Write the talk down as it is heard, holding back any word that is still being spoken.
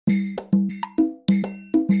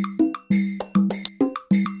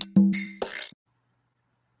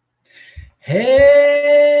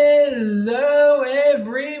Hello,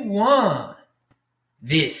 everyone.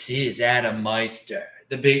 This is Adam Meister,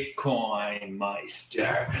 the Bitcoin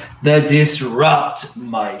Meister, the Disrupt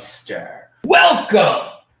Meister. Welcome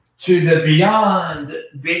to the Beyond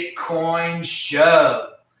Bitcoin Show.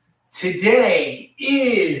 Today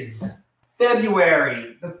is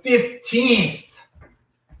February the 15th,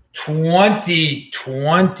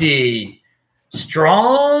 2020.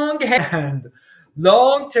 Strong hand.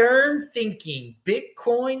 Long-term thinking.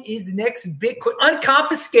 Bitcoin is the next Bitcoin.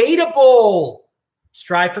 Unconfiscatable.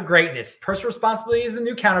 Strive for greatness. Personal responsibility is the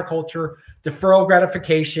new counterculture. Deferral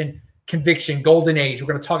gratification. Conviction. Golden age. We're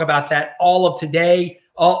going to talk about that all of today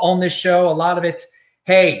on this show. A lot of it.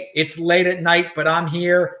 Hey, it's late at night, but I'm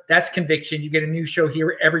here. That's conviction. You get a new show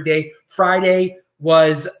here every day. Friday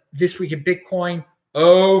was This Week in Bitcoin.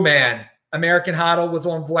 Oh, man. American Hodl was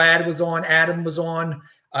on. Vlad was on. Adam was on.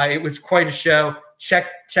 It was quite a show. Check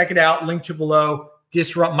it out. Link to below.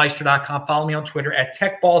 DisruptMeister.com. Follow me on Twitter at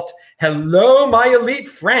TechBalt. Hello, my elite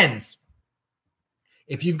friends.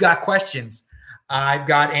 If you've got questions, I've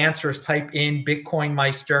got answers. Type in Bitcoin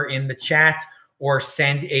Meister in the chat or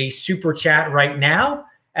send a super chat right now.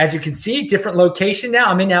 As you can see, different location now.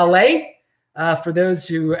 I'm in LA. For those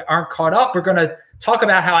who aren't caught up, we're going to talk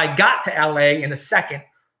about how I got to LA in a second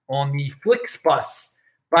on the Flixbus.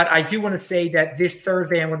 But I do want to say that this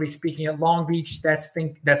Thursday, I'm going to be speaking at Long Beach. That's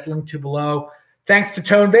linked to below. Thanks to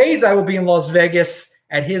Tone Bays, I will be in Las Vegas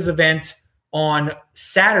at his event on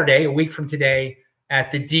Saturday, a week from today,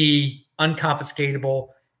 at the D Unconfiscatable.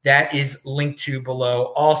 That is linked to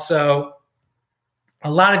below. Also, a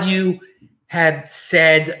lot of you have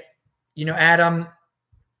said, Adam,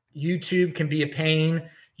 YouTube can be a pain.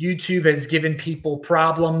 YouTube has given people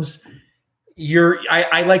problems.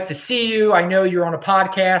 I like to see you. I know you're on a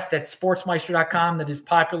podcast at sportsmeister.com that is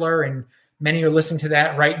popular, and many are listening to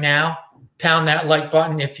that right now. Pound that like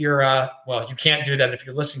button if you're, you can't do that if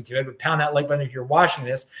you're listening to it, but pound that like button if you're watching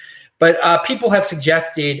this. But people have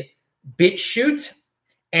suggested BitChute,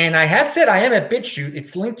 and I have said I am at BitChute.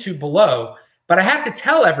 It's linked to below, but I have to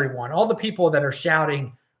tell everyone, all the people that are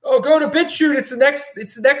shouting, "Oh, go to BitChute! It's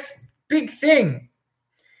the next big thing."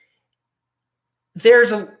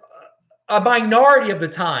 There's a minority of the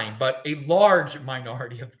time, but a large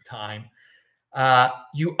minority of the time,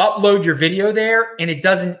 you upload your video there and it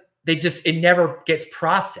never gets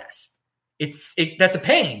processed. That's a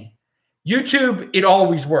pain. YouTube, it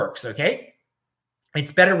always works. Okay.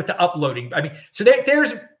 It's better with the uploading. So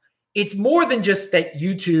it's more than just that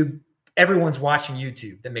YouTube, everyone's watching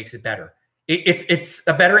YouTube that makes it better. It's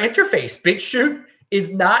a better interface. BitChute is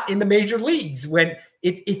not in the major leagues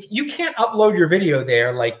if you can't upload your video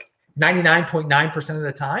there, like 99.9% of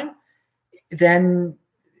the time, then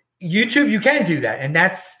YouTube, you can do that. And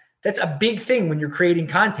that's a big thing when you're creating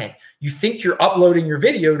content. You think you're uploading your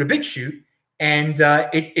video to BitChute, and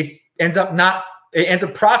it ends up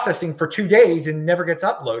processing for 2 days and never gets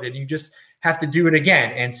uploaded. You just have to do it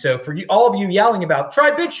again. And so for all of you yelling about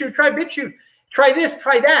try BitChute, try this,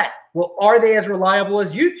 try that. Well, are they as reliable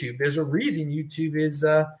as YouTube? There's a reason YouTube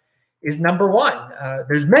is number one.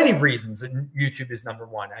 There's many reasons that YouTube is number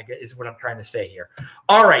one, I guess, is what I'm trying to say here.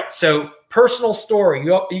 All right, so personal story.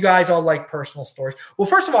 You guys all like personal stories. Well,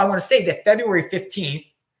 first of all, I want to say that February 15th,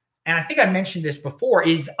 and I think I mentioned this before,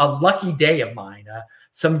 is a lucky day of mine.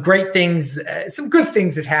 Some great things, some good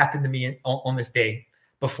things that happened to me on this day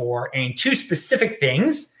before, and two specific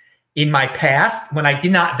things in my past when I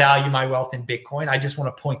did not value my wealth in Bitcoin. I just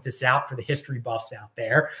want to point this out for the history buffs out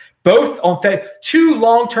there. Both on two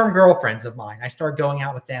long-term girlfriends of mine. I started going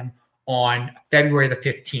out with them on February the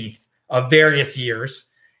 15th of various years.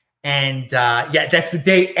 And that's the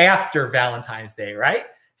day after Valentine's Day, right?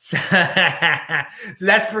 So, so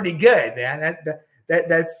that's pretty good, man.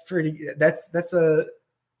 That's pretty,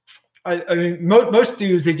 most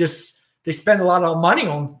dudes, they spend a lot of money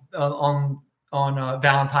on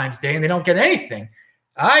Valentine's Day, and they don't get anything.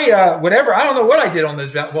 I don't know what I did on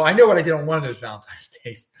those. Well, I know what I did on one of those Valentine's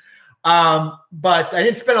Days, but I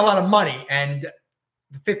didn't spend a lot of money. And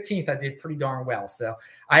the 15th, I did pretty darn well. So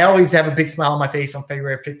I always have a big smile on my face on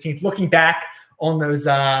February 15th, looking back on those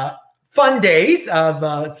fun days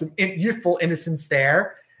of some youthful innocence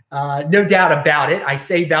there. No doubt about it. I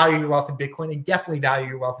say value your wealth in Bitcoin, and definitely value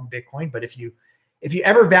your wealth in Bitcoin. But if you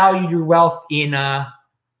ever value your wealth in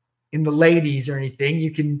the ladies or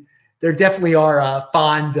anything, there definitely are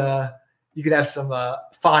fond, you could have some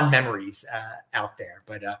fond memories out there.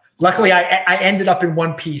 But luckily I ended up in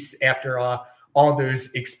one piece after all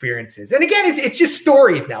those experiences. And again, it's just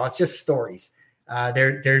stories now. It's just stories.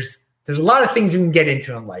 There's a lot of things you can get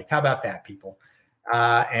into in life. How about that, people?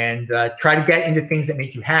 and try to get into things that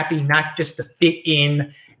make you happy, not just to fit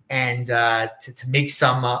in and to make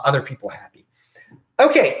some other people happy.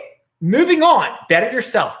 Okay, moving on. Better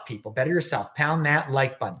yourself, people. Better yourself. Pound that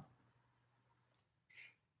like button.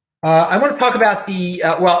 I want to talk about the,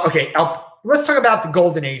 let's talk about the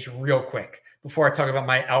golden age real quick before I talk about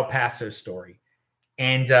my El Paso story.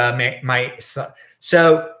 And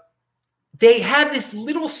so they have this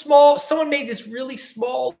little small, someone made this really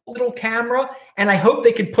small little camera, and I hope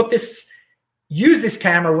they can use this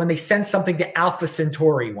camera when they send something to Alpha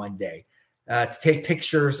Centauri one day to take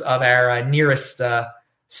pictures of our nearest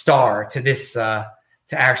star to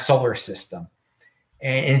our solar system.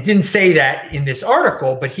 And it didn't say that in this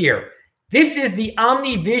article, but here, this is the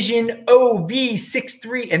OmniVision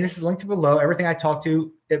OV63, and this is linked to below. Everything I talked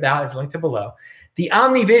to about is linked to below. The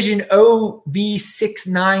OmniVision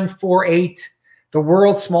OV6948, the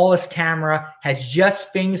world's smallest camera, has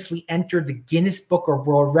just famously entered the Guinness Book of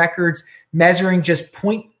World Records, measuring just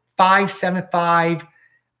 0.575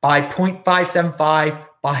 by 0.575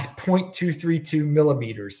 by 0.232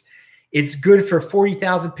 millimeters. It's good for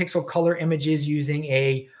 40,000 pixel color images using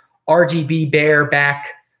a RGB bareback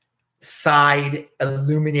side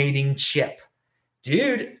illuminating chip.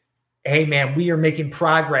 Dude, hey man, we are making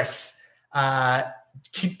progress.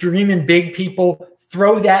 Keep dreaming big, people.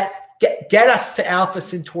 Throw that, get us to Alpha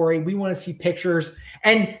Centauri. We want to see pictures.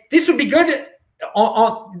 And this would be good.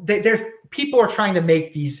 People are trying to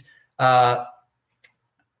make these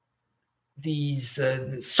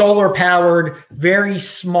solar powered, very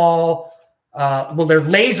small, they're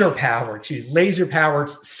laser powered too, laser powered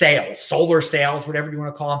sails, solar sails, whatever you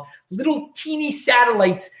want to call them, little teeny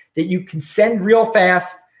satellites that you can send real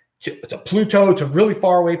fast to Pluto, to really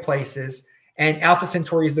far away places. And Alpha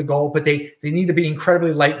Centauri is the goal, but they need to be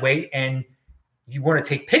incredibly lightweight, and you want to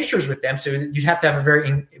take pictures with them. So you'd have to have a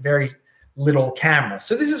very, very little camera.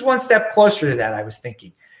 So this is one step closer to that, I was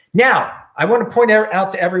thinking. Now, I want to point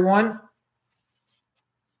out to everyone,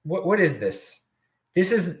 what is this?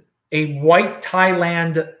 This is a white Thai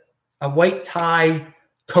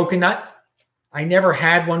coconut. I never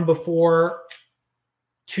had one before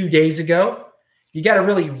 2 days ago. You got to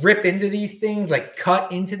really rip into these things, like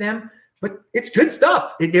cut into them, but it's good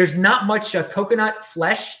stuff. There's not much coconut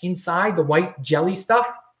flesh inside the white jelly stuff.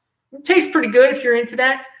 It tastes pretty good if you're into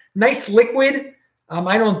that. Nice liquid.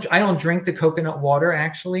 I don't drink the coconut water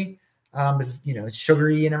actually. It's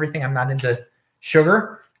sugary and everything. I'm not into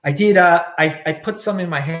sugar. I did. I put some in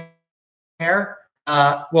my hair.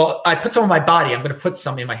 I put some on my body. I'm going to put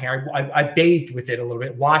some in my hair. I bathed with it a little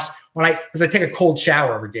bit. Washed because I take a cold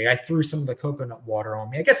shower every day. I threw some of the coconut water on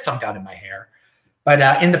me. I guess some got in my hair,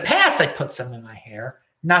 but in the past I put some in my hair,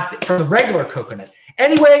 not from the regular coconut.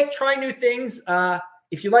 Anyway, try new things.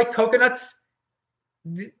 If you like coconuts,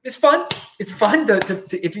 it's fun. It's fun to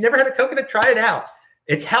if you never had a coconut, try it out.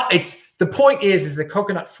 The point is the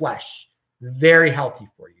coconut flesh. Very healthy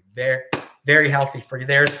for you. Very, very healthy for you.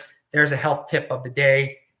 There's a health tip of the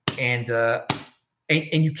day, and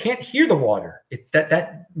you can't hear the water. If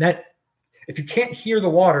you can't hear the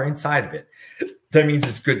water inside of it, that means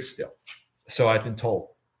it's good still. So I've been told.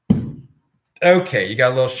 Okay, you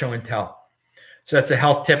got a little show and tell. So that's a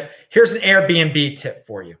health tip. Here's an Airbnb tip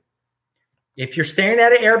for you. If you're staying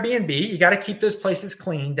at an Airbnb, you got to keep those places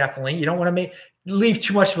clean. Definitely, you don't want to leave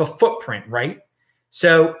too much of a footprint, right?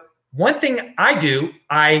 So one thing I do,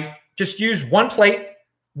 I just use one plate,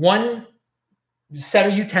 one set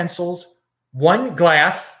of utensils, one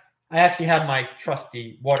glass. I actually have my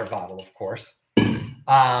trusty water bottle, of course.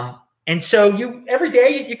 And so every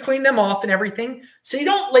day you clean them off and everything. So you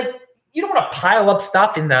don't want to pile up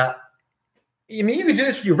stuff you can do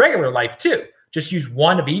this with your regular life too. Just use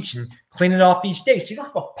one of each and clean it off each day. So you don't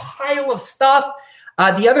have a pile of stuff.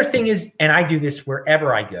 The other thing is, and I do this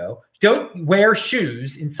wherever I go, don't wear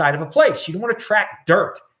shoes inside of a place. You don't want to track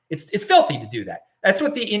dirt. It's filthy to do that. That's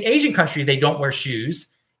what in Asian countries, they don't wear shoes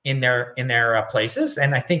in their places.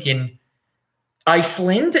 And I think in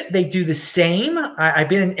Iceland, they do the same. I've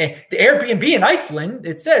been in the Airbnb in Iceland.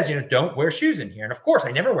 It says, don't wear shoes in here. And of course,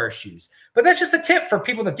 I never wear shoes. But that's just a tip for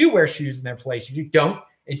people that do wear shoes in their place. If you don't,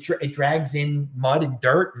 it drags in mud and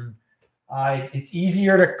dirt, and it's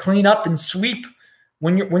easier to clean up and sweep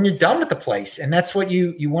when you're done with the place. And that's what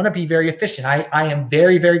you want to be very efficient. I am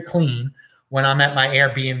very, very clean when I'm at my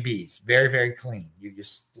Airbnbs. Very, very clean. You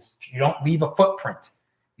just you don't leave a footprint.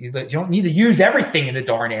 You don't need to use everything in the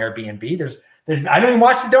darn Airbnb. I don't even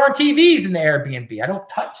watch the darn TVs in the Airbnb. I don't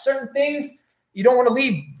touch certain things. You don't want to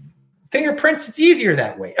leave fingerprints. It's easier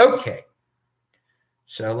that way. Okay.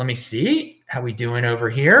 So let me see how we doing over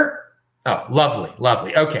here. Oh, lovely,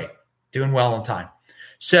 lovely. Okay. Doing well on time.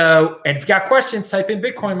 So, and if you got questions, type in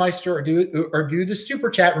Bitcoin Meister or do the super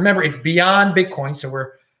chat. Remember, it's beyond Bitcoin. So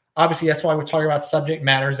we're obviously, that's why we're talking about subject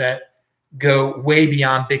matters that go way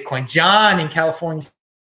beyond Bitcoin. John in California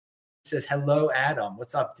says, hello, Adam.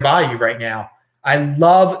 What's up? By you right now. I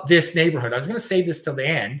love this neighborhood. I was going to save this till the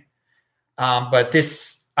end. But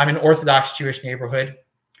I'm an Orthodox Jewish neighborhood,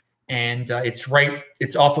 and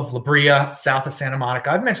it's off of La Brea, south of Santa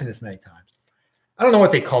Monica. I've mentioned this many times. I don't know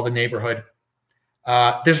what they call the neighborhood.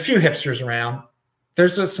 There's a few hipsters around.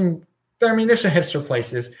 There's some hipster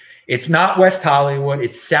places. It's not West Hollywood.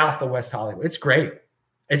 It's south of West Hollywood. It's great.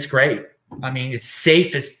 It's great. I mean, it's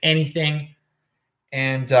safe as anything.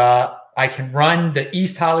 And I can run the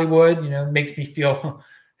East Hollywood, makes me feel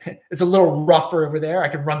it's a little rougher over there. I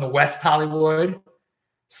can run the West Hollywood,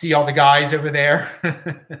 see all the guys over there.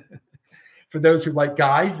 For those who like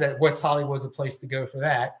guys, that West Hollywood is a place to go for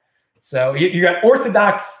that. So you got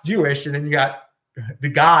Orthodox Jewish, and then you got the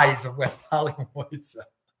guys of West Hollywood. So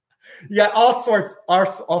you got all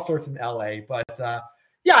sorts in LA. But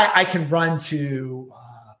I can run to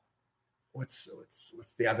what's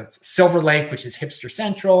the other, Silver Lake, which is hipster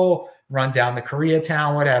central. Run down the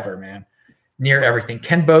Koreatown, whatever, man. Near everything.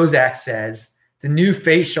 Ken Bozak says the new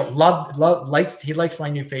facial he likes my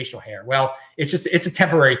new facial hair. Well, it's a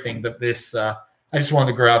temporary thing. But I just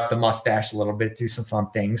wanted to grow up the mustache a little bit, do some fun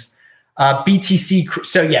things. BTC.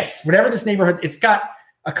 So yes, whatever this neighborhood, it's got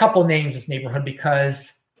a couple names, this neighborhood,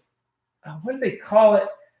 because what do they call it?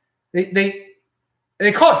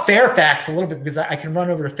 They call it Fairfax a little bit because I can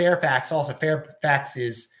run over to Fairfax. Also, Fairfax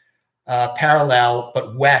is parallel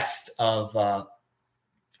but west of,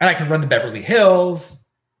 and I can run to Beverly Hills.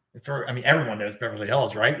 Everyone knows Beverly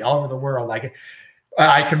Hills, right? All over the world.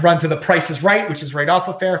 I can run to the Price is Right, which is right off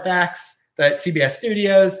of Fairfax. The CBS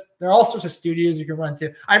studios. There are all sorts of studios you can run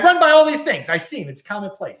to. I run by all these things. I see them. It's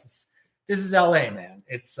commonplace. This is LA, man.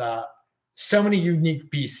 It's so many unique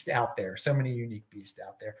beasts out there.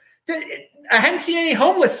 I haven't seen any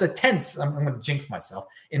homeless tents. I'm going to jinx myself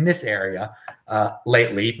in this area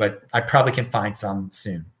lately, but I probably can find some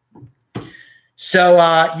soon. So,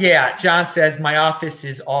 John says, my office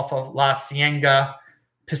is off of La Cienega,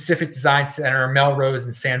 Pacific Design Center, Melrose,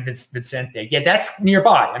 and San Vicente. Yeah, that's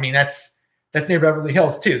nearby. That's near Beverly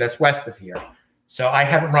Hills, too. That's west of here. So I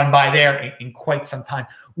haven't run by there in quite some time.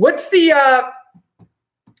 There's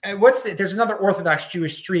another Orthodox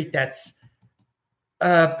Jewish street that's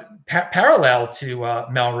parallel to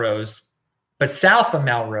Melrose, but south of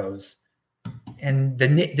Melrose. And the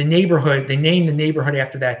neighborhood, they named the neighborhood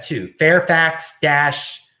after that too. Fairfax I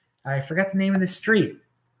forgot the name of the street.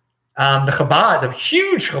 The Chabad, the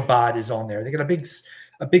huge Chabad is on there. They got a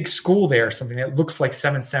big school there, or something that looks like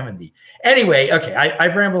 770. Anyway, okay,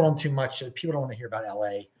 I've rambled on too much. People don't want to hear about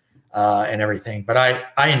LA and everything, but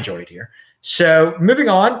I enjoyed here. So moving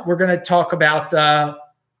on, we're going to talk about,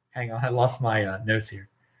 hang on, I lost my notes here.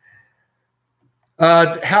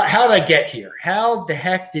 How did I get here? How the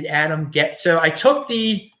heck did Adam get? So I took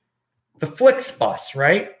the Flixbus,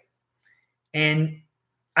 right? And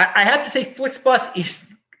I have to say Flixbus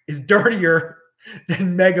is dirtier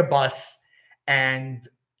than Megabus and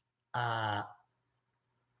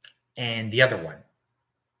the other one.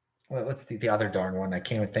 Well, let's do the other darn one. I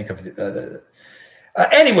can't even think of it.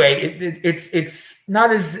 Anyway, it's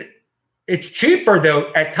not as, it's cheaper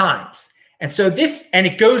though at times. And so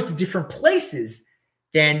it goes to different places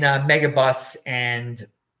than Megabus and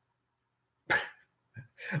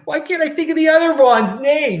why can't I think of the other one's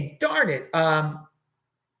name? Darn it.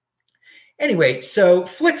 Anyway, so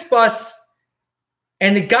Flixbus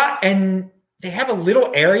and they have a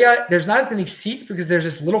little area. There's not as many seats because there's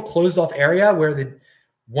this little closed off area where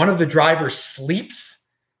one of the drivers sleeps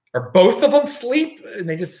or both of them sleep, and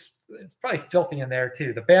it's probably filthy in there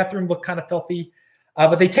too. The bathroom looked kind of filthy.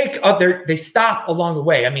 But they they stop along the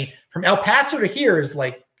way. From El Paso to here is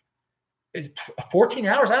like 14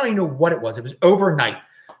 hours. I don't even know what it was. It was overnight.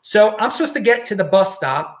 So I'm supposed to get to the bus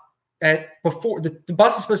stop before the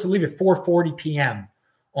bus is supposed to leave at 4:40 p.m.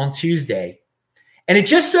 on Tuesday. And it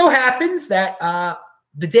just so happens that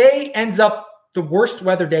the day ends up the worst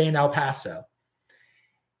weather day in El Paso.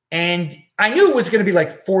 And I knew it was going to be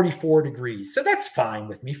like 44 degrees. So that's fine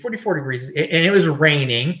with me, 44 degrees. And it was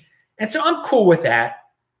raining. And so I'm cool with that.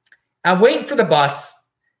 I'm waiting for the bus,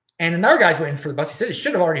 and another guy's waiting for the bus. He said it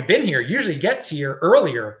should have already been here. Usually it gets here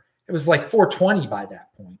earlier. It was like 4:20 by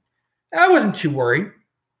that point. I wasn't too worried.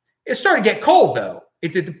 It started to get cold, though.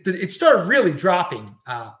 It started really dropping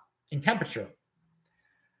in temperature.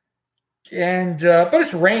 And but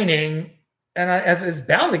it's raining, and as it's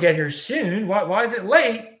bound to get here soon. Why is it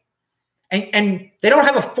late? And they don't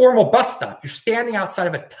have a formal bus stop. You're standing outside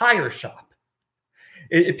of a tire shop.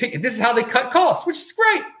 This is how they cut costs, which is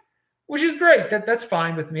great. That's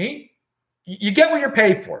fine with me. You get what you're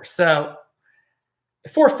paid for. So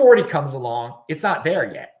 440 comes along. It's not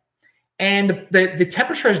there yet. And the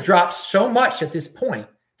temperature has dropped so much at this point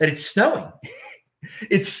that it's snowing.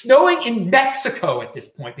 It's snowing in Mexico at this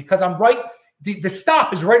point because I'm right. The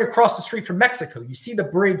stop is right across the street from Mexico. You see the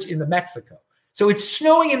bridge in the Mexico. So it's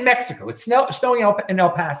snowing in Mexico. It's snowing in El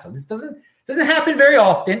Paso. This doesn't happen very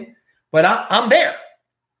often, but I'm there.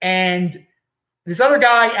 And this other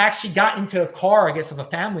guy actually got into a car, I guess, of a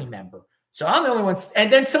family member. So I'm the only one.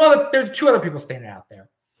 And then there are two other people standing out there.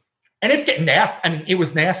 And it's getting nasty. I mean, it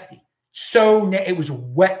was nasty. It was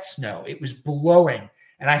wet snow. It was blowing.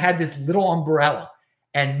 And I had this little umbrella.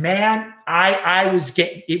 And man,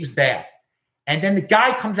 it was bad. And then the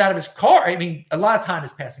guy comes out of his car. I mean, a lot of time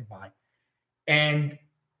is passing by. And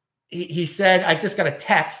he said, I just got a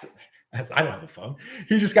text. I don't have a phone.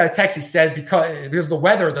 He just got a text. He said, because of the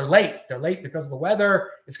weather, they're late. They're late because of the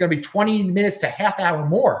weather. It's going to be 20 minutes to half hour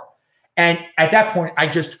more. And at that point, I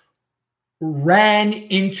just ran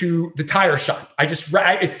into the tire shop. I just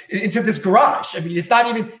ran into this garage. I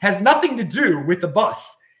mean, has nothing to do with the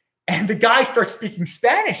bus. And the guy starts speaking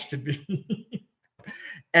Spanish to me.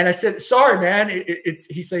 And I said, sorry, man.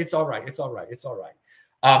 He said, it's all right. It's all right. It's all right.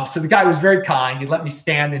 So the guy was very kind. He let me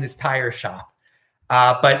stand in his tire shop.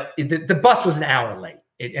 But the bus was an hour late.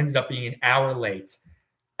 It ended up being an hour late.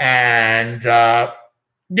 And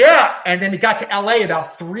and then it got to LA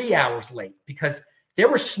about 3 hours late because there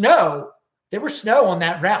was snow. There was snow on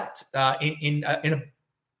that route in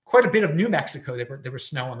quite a bit of New Mexico. There was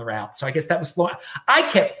snow on the route. So I guess that was slow. I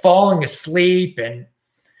kept falling asleep. And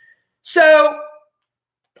so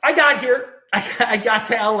I got here. I got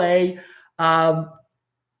to LA.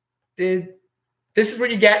 This is what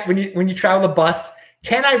you get when you travel the bus.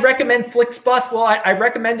 Can I recommend Flixbus? Well, I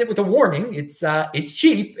recommend it with a warning. It's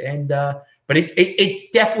cheap, but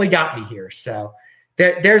it definitely got me here. So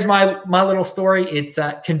there's my little story. It's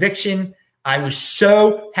conviction. I was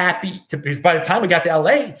so happy because by the time we got to LA,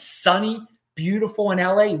 it's sunny, beautiful in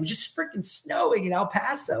LA. It was just freaking snowing in El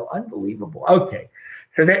Paso. Unbelievable. Okay.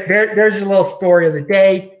 So there's your little story of the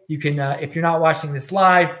day. You can, if you're not watching this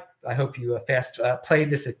live, I hope you fast played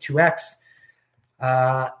this at 2x.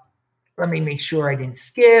 Let me make sure I didn't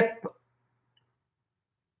skip.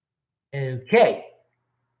 Okay.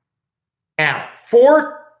 Now,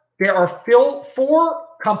 there are four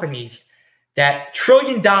companies that $1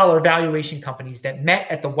 trillion valuation companies that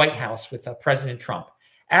met at the White House with President Trump.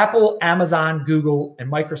 Apple, Amazon, Google,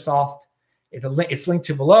 and Microsoft. It's linked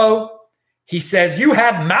to below. He says, you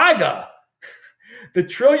have MAGA, the $1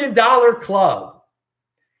 trillion club.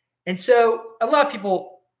 And so a lot of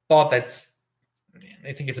people thought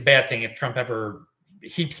they think it's a bad thing if Trump ever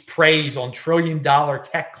heaps praise on $1 trillion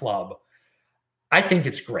tech club. I think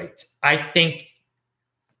it's great. I think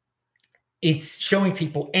it's showing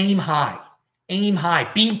people aim high,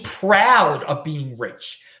 be proud of being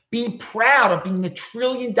rich, be proud of being the $1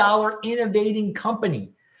 trillion innovating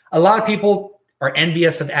company. A lot of people are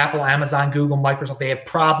envious of Apple, Amazon, Google, Microsoft. They have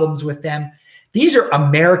problems with them. These are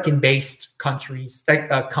American-based companies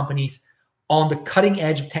on the cutting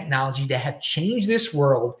edge of technology that have changed this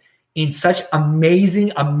world in such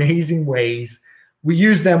amazing, amazing ways. We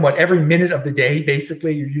use them, every minute of the day,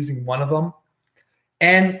 basically, you're using one of them.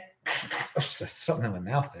 And something in my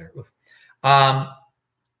mouth there.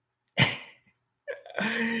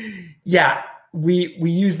 We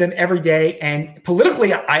use them every day. And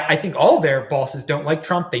politically, I think all their bosses don't like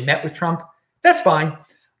Trump. They met with Trump. That's fine.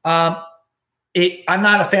 I'm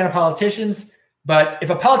not a fan of politicians, but if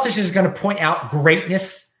a politician is going to point out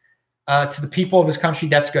greatness to the people of this country,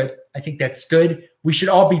 that's good. I think that's good. We should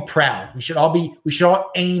all be proud. We should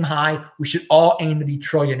all aim high. We should all aim to be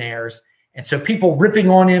trillionaires. And so people ripping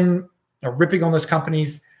on him or ripping on those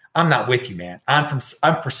companies, I'm not with you, man. I'm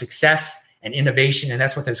for success and innovation, and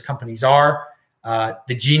that's what those companies are.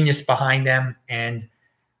 The genius behind them, and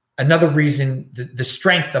another reason, the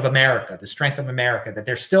strength of America, that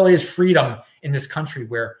there still is freedom in this country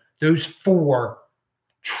where those $4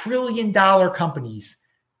 trillion companies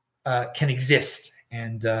can exist.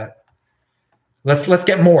 And let's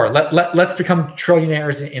get more. Let's become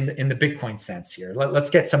trillionaires in the Bitcoin sense here. Let's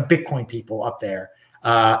get some Bitcoin people up there.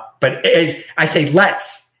 But I say,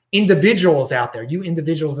 individuals out there, you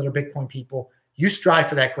individuals that are Bitcoin people, you strive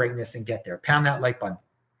for that greatness and get there. Pound that like button.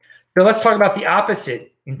 So let's talk about the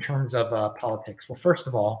opposite in terms of politics. Well, first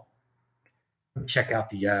of all, let me check out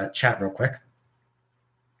the chat real quick.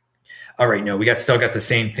 All right, no, we still got the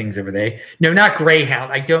same things over there. No, not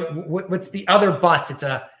Greyhound. I don't. What's the other bus?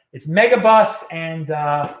 It's Megabus and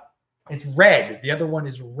it's Red. The other one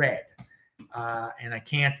is Red. and I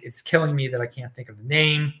can't. It's killing me that I can't think of the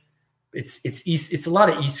name. It's east. It's a lot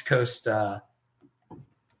of East Coast.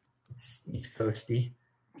 It's East Coasty.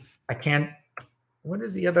 I can't. What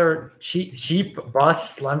is the other cheap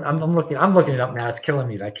bus? I'm looking it up now. It's killing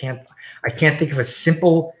me. I can't think of a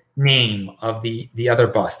simple name of the other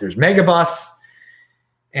bus. There's Megabus,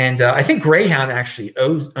 and I think Greyhound actually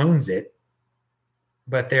owns it.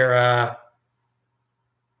 But they're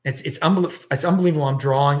it's unbelievable. I'm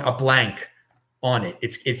drawing a blank on it.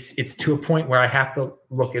 It's to a point where I have to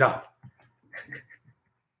look it up,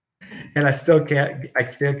 and I still can't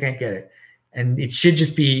get it. And it should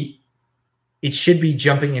be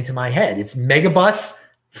jumping into my head. It's Megabus,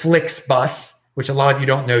 Flixbus, which a lot of you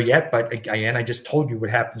don't know yet, but again, I just told you what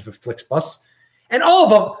happens with Flixbus. And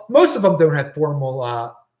most of them don't have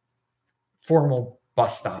formal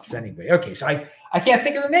bus stops anyway. Okay, so I can't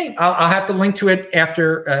think of the name. I'll have to link to it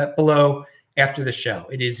below after the show.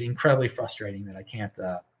 It is incredibly frustrating that I can't,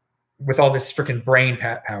 with all this freaking brain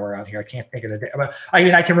power out here, I can't think of the name. I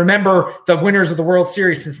mean, I can remember the winners of the World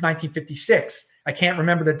Series since 1956. I can't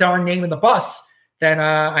remember the darn name of the bus that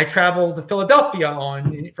I traveled to Philadelphia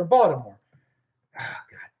on from Baltimore. Oh,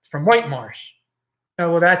 God, it's from White Marsh.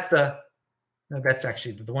 Oh, well, that's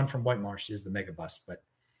actually the one from White Marsh is the Megabus. But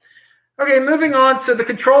okay, moving on. So the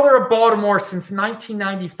controller of Baltimore since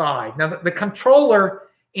 1995. Now, the controller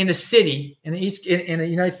in a city in a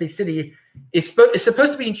United States city is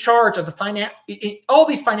supposed to be in charge of all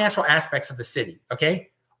these financial aspects of the city. Okay,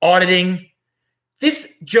 auditing.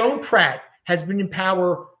 This Joan Pratt has been in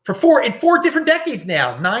power in four different decades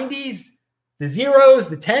now. 90s, the zeros,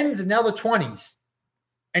 the 10s, and now the 20s.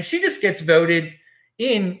 And she just gets voted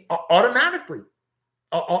in automatically.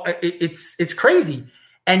 It's crazy.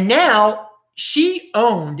 And now she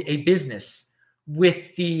owned a business with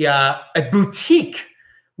a boutique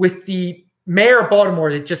with the mayor of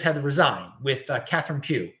Baltimore that just had to resign, with Catherine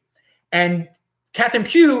Pugh. And Catherine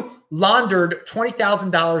Pugh laundered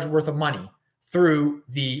 $20,000 worth of money through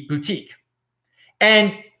the boutique.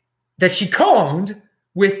 And that she co-owned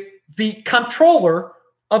with the comptroller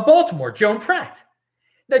of Baltimore, Joan Pratt.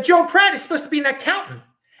 Now, Joan Pratt is supposed to be an accountant,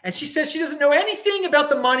 and she says she doesn't know anything about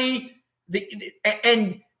the money.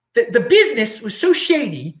 The business was so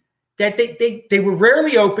shady that they were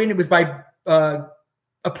rarely open. It was by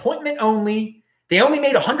appointment only. They only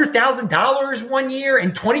made $100,000 one year,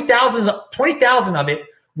 and 20,000 of it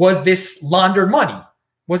was this laundered money.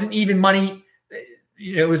 Wasn't even money.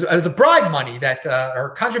 It was a bribe money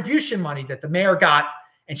or contribution money that the mayor got,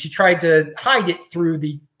 and she tried to hide it through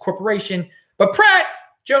the corporation. But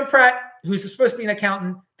Joan Pratt, who's supposed to be an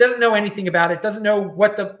accountant, doesn't know anything about it, doesn't know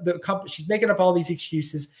what the company, she's making up all these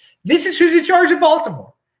excuses. This is who's in charge of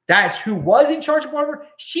Baltimore. That's who was in charge of Baltimore.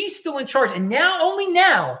 She's still in charge. And only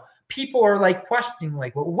now, people are like questioning,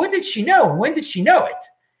 like, well, what did she know? When did she know it?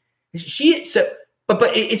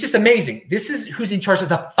 But it's just amazing. This is who's in charge of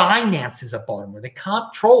the finances of Baltimore. The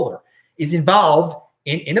comptroller is involved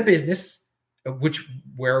in a business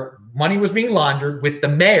where money was being laundered with the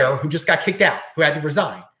mayor who just got kicked out, who had to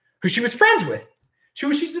resign, who she was friends with,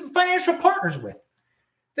 she's financial partners with.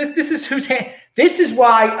 This is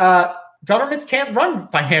why governments can't run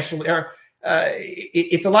financially.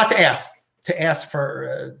 It's a lot to ask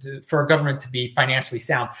for a government to be financially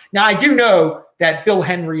sound. Now, I do know that Bill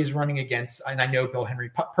Henry is running against, and I know Bill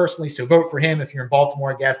Henry personally, so vote for him if you're in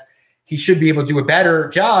Baltimore. I guess he should be able to do a better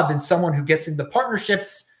job than someone who gets into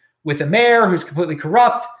partnerships with a mayor who's completely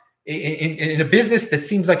corrupt in a business that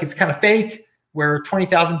seems like it's kind of fake, where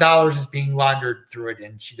 $20,000 is being laundered through it,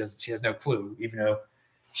 and she has no clue, even though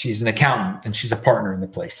she's an accountant and she's a partner in the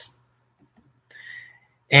place.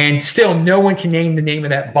 And still, no one can name the name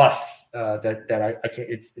of that bus. I can't.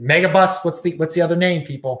 It's Megabus. What's the other name?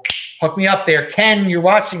 People, hook me up there. Ken, you're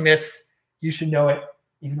watching this. You should know it,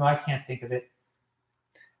 even though I can't think of it.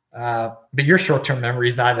 But your short-term memory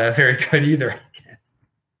is not very good either.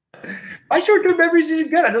 My short-term memory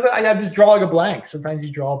isn't good. I know that I'm just drawing a blank. Sometimes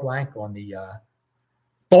you draw a blank on the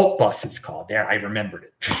Bolt Bus. It's called. There, I remembered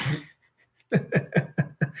it.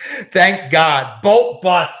 Thank God. Bolt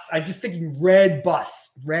Bus. I'm just thinking red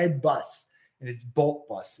bus, and it's Bolt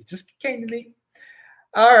Bus. It just came to me.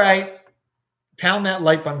 All right. Pound that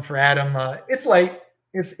like button for Adam. It's late.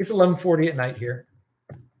 It's 11:40 at night here.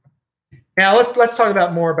 Now let's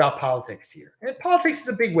talk more about politics here. And politics is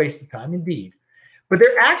a big waste of time, indeed. But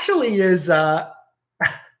there actually is some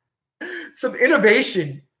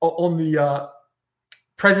innovation on the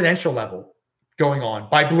presidential level going on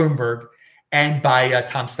by Bloomberg and by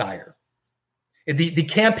Tom Steyer. The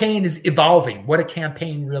campaign is evolving, what a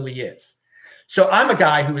campaign really is. So I'm a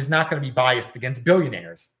guy who is not going to be biased against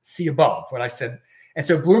billionaires. See above what I said. And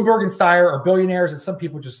so Bloomberg and Steyer are billionaires, and some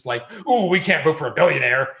people just like, oh, we can't vote for a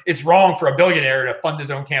billionaire. It's wrong for a billionaire to fund his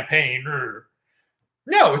own campaign.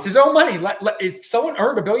 No, it's his own money. If someone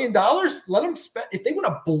earned $1 billion, let them spend. If they want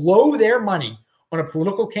to blow their money on a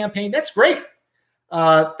political campaign, that's great.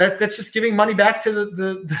 That's just giving money back to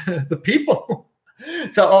the people,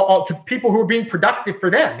 to people who are being productive for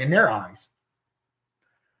them in their eyes.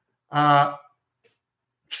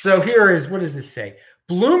 So here is, what does this say?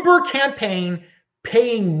 Bloomberg campaign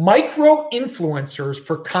paying micro influencers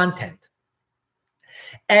for content.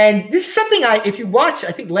 And this is something if you watch,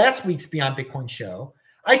 I think last week's Beyond Bitcoin show,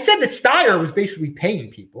 I said that Steyer was basically paying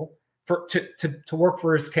people to work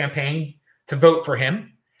for his campaign, to vote for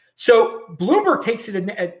him. So Bloomberg takes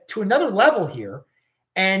it to another level here.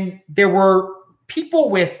 And there were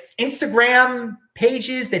people with Instagram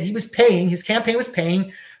pages that he was paying, his campaign was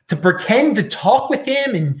paying, to pretend to talk with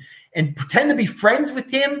him and pretend to be friends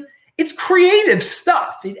with him. It's creative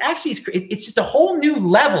stuff. It actually is. It's just a whole new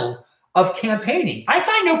level of campaigning. I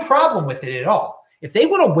find no problem with it at all. If they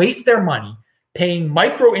want to waste their money paying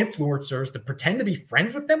micro influencers to pretend to be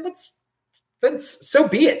friends with them, then so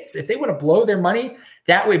be it. If they want to blow their money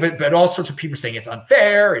that way, but all sorts of people saying it's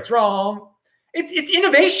unfair, it's wrong. It's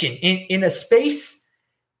innovation in a space.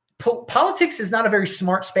 Politics is not a very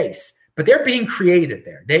smart space, but they're being creative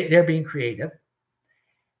there. They're being creative.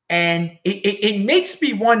 And it makes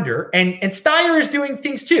me wonder, and Steyer is doing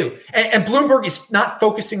things too. And Bloomberg is not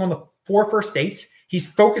focusing on the 4 first states. He's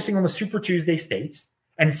focusing on the Super Tuesday states,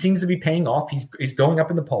 and it seems to be paying off. He's going up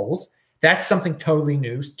in the polls. That's something totally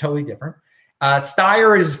new, totally different.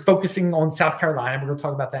 Steyer is focusing on South Carolina. We're going to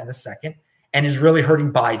talk about that in a second, and is really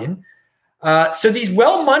hurting Biden. So these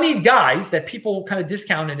well-moneyed guys that people kind of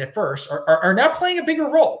discounted at first are now playing a bigger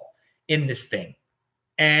role in this thing.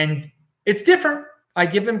 And it's different. I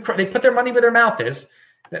give them credit. They put their money where their mouth is.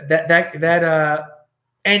 And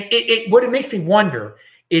what it makes me wonder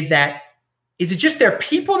is it just their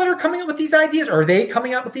people that are coming up with these ideas? Or are they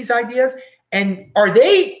coming up with these ideas? And are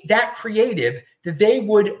they that creative that they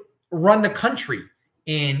would run the country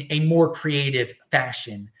in a more creative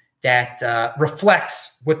fashion that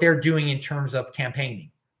reflects what they're doing in terms of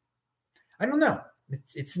campaigning? I don't know.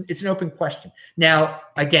 It's an open question. Now,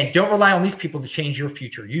 again, don't rely on these people to change your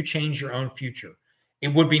future. You change your own future. It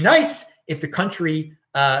would be nice if the country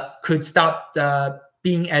could stop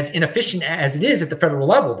being as inefficient as it is at the federal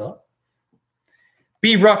level, though.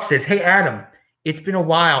 B. Ruck says, hey, Adam, it's been a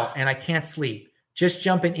while and I can't sleep. Just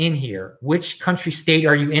jumping in here. Which country state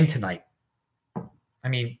are you in tonight? I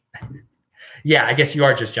mean, yeah, I guess you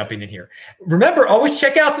are just jumping in here. Remember, always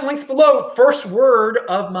check out the links below. First word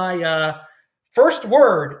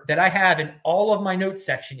that I have in all of my notes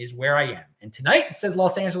section is where I am. And tonight it says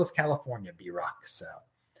Los Angeles, California, B-Rock. So,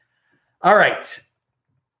 all right.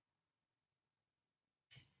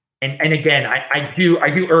 And again, I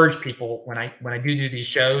do urge people when I do these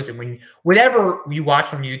shows, and whenever you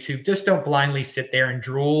watch on YouTube, just don't blindly sit there and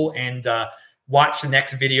drool and watch the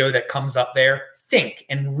next video that comes up there. Think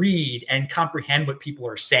and read and comprehend what people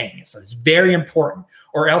are saying. So it's very important,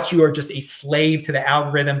 or else you are just a slave to the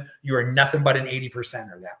algorithm. You are nothing but an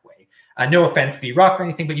 80%er that way. No offense, B-Rock or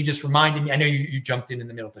anything, but you just reminded me. I know you jumped in the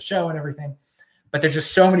middle of the show and everything, but there's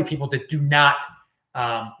just so many people that do not.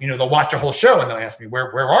 They'll watch a whole show and they'll ask me,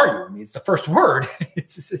 where are you? I mean, it's the first word.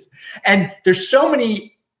 And there's so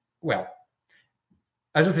many, well,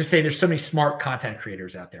 I was going to say there's so many smart content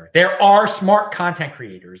creators out there. There are smart content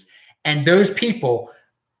creators, and those people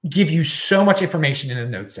give you so much information in the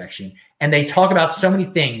notes section, and they talk about so many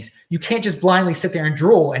things. You can't just blindly sit there and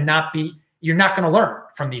drool and you're not going to learn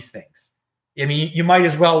from these things. I mean, you might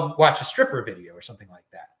as well watch a stripper video or something like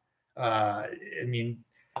that.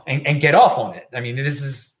 And get off on it. I mean,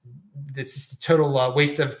 it's a total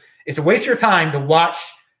waste of your time to watch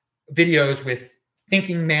videos with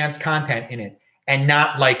thinking man's content in it and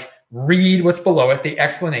not like read what's below it, the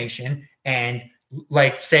explanation, and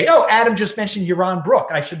like say, oh, Adam just mentioned Yaron Brook.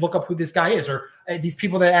 I should look up who this guy is, or these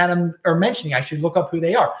people that Adam are mentioning, I should look up who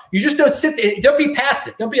they are. You just don't sit there. Don't be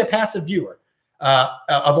passive. Don't be a passive viewer of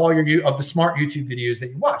the smart YouTube videos that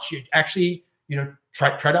you watch. You actually,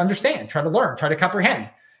 try to understand, try to learn, try to comprehend.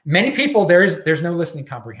 Many people, there's no listening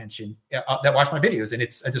comprehension that watch my videos, and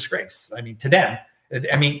it's a disgrace. I mean, to them.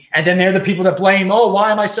 I mean, and then they're the people that blame, oh,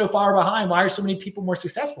 why am I so far behind? Why are so many people more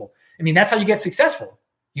successful? I mean, that's how you get successful.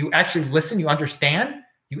 You actually listen, you understand,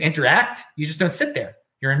 you interact. You just don't sit there.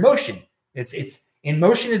 You're in motion. It's in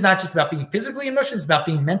motion is not just about being physically in motion. It's about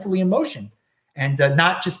being mentally in motion, and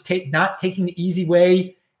not taking the easy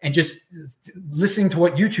way and just listening to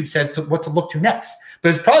what YouTube says to what to look to next. But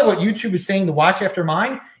it's probably what YouTube is saying to watch after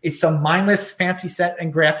mine is some mindless fancy set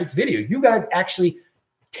and graphics video. You got to actually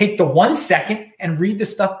take the 1 second and read the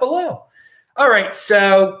stuff below. All right,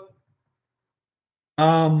 so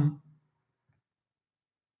let's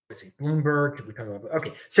see, Bloomberg. Did we talk about?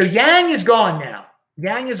 Okay, so Yang is gone now.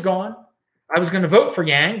 Yang is gone. I was going to vote for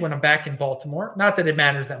Yang when I'm back in Baltimore. Not that it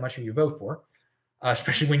matters that much who you vote for,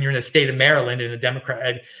 especially when you're in the state of Maryland in a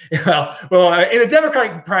Democrat. Well, in a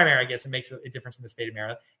Democratic primary, I guess it makes a difference in the state of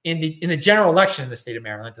Maryland. In the general election in the state of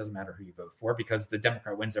Maryland, it doesn't matter who you vote for because the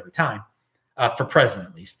Democrat wins every time, for president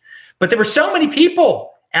at least. But there were so many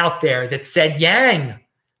people out there that said Yang.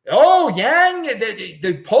 Oh, Yang,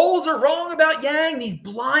 the polls are wrong about Yang. These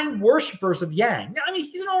blind worshipers of Yang. I mean,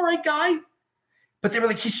 he's an all right guy. But they were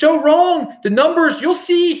like, he's so wrong. The numbers, you'll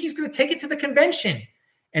see, he's going to take it to the convention.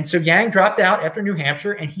 And so Yang dropped out after New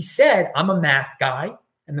Hampshire, and he said, I'm a math guy,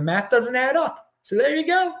 and the math doesn't add up. So there you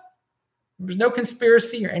go. There's no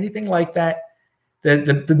conspiracy or anything like that.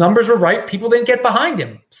 The numbers were right. People didn't get behind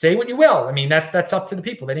him. Say what you will. I mean, that's up to the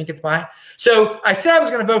people. They didn't get behind. So I said I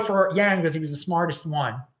was going to vote for Yang because he was the smartest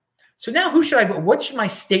one. So now who should I vote? What should my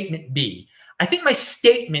statement be? I think my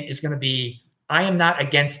statement is going to be, I am not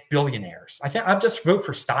against billionaires. I think I'll just vote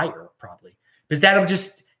for Steyer probably because that'll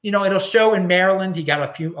just, it'll show in Maryland he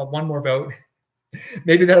got one more vote.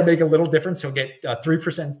 Maybe that'll make a little difference. He'll get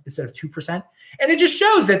 3% instead of 2%. And it just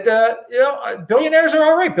shows that billionaires are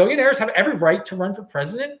all right. Billionaires have every right to run for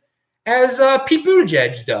president as Pete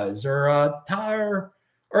Buttigieg does or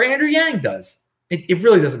Andrew Yang does. It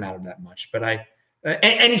really doesn't matter that much. But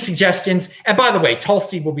any suggestions? And by the way,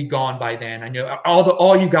 Tulsi will be gone by then. I know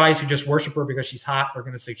all you guys who just worship her because she's hot are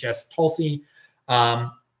going to suggest Tulsi.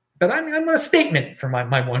 But I'm going to statement for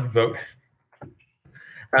my one vote.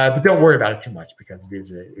 But don't worry about it too much because it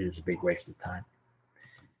is a big waste of time.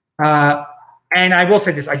 And I will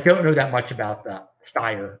say this: I don't know that much about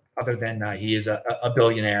Steyer, other than he is a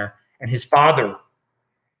billionaire, and his father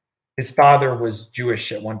was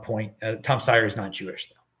Jewish at one point. Tom Steyer is not Jewish,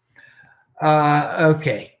 though.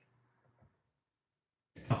 Okay.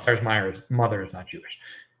 Tom Steyer's mother is not Jewish,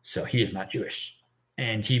 so he is not Jewish,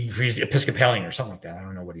 and he's Episcopalian or something like that. I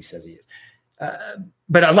don't know what he says he is.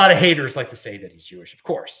 But a lot of haters like to say that he's Jewish, of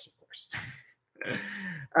course.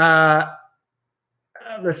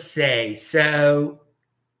 Let's say so.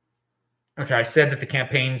 Okay, I said that the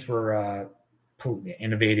campaigns were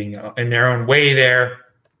innovating in their own way there.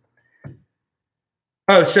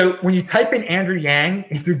 Oh, so when you type in Andrew Yang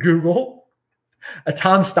into Google, a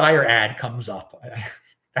Tom Steyer ad comes up.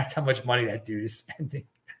 That's how much money that dude is spending.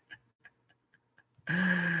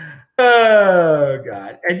 Oh,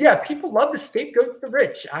 God. And yeah, people love to scapegoat the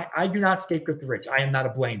rich. I do not scapegoat the rich. I am not a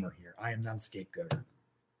blamer here. I am not a scapegoater.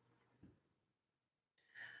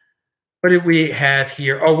 What did we have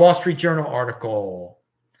here? Oh, Wall Street Journal article.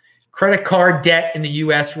 Credit card debt in the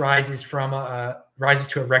U.S. rises to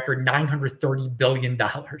a record $930 billion.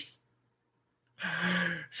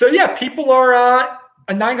 So yeah, people are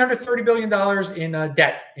 $930 billion in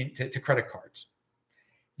debt to credit cards.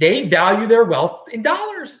 They value their wealth in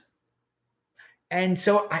dollars. And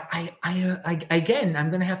so I again, I'm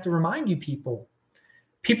going to have to remind you people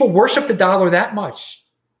worship the dollar that much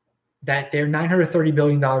that they're $930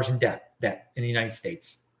 billion in debt in the United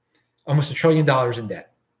States, almost $1 trillion in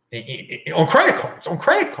debt on credit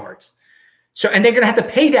cards. So, and they're going to have to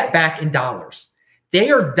pay that back in dollars.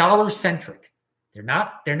 They are dollar centric. They're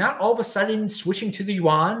not all of a sudden switching to the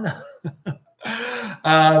yuan.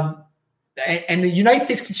 And the United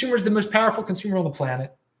States consumer is the most powerful consumer on the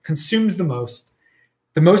planet, consumes the most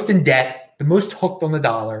in debt, the most hooked on the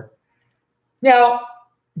dollar. Now,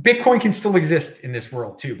 Bitcoin can still exist in this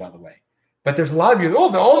world too, by the way. But there's a lot of you, all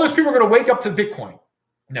those people are going to wake up to Bitcoin.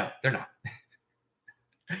 No, they're not.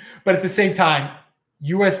 But at the same time,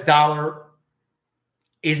 US dollar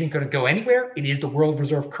isn't going to go anywhere. It is the world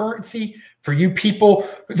reserve currency. For you people,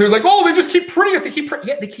 they're like, oh, they just keep printing it. They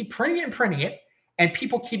keep printing it and printing it. And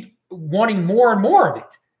people keep wanting more and more of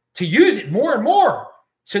it to use it more and more.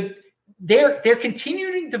 So they're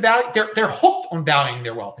continuing to value. They're hooked on valuing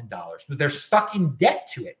their wealth in dollars, but they're stuck in debt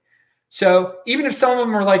to it. So even if some of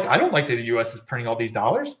them are like, I don't like that the U.S. is printing all these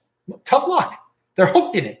dollars, tough luck. They're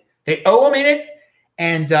hooked in it. They owe them in it.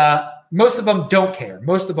 And most of them don't care.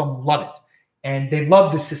 Most of them love it. And they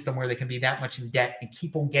love the system where they can be that much in debt and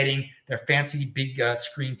keep on getting their fancy big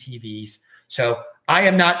screen TVs. So I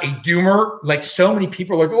am not a doomer. Like so many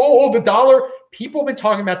people are like, oh, the dollar. People have been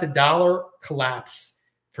talking about the dollar collapse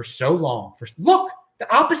for so long. Look,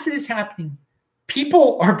 the opposite is happening.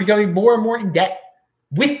 People are becoming more and more in debt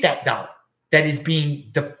with that dollar that is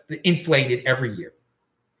being inflated every year.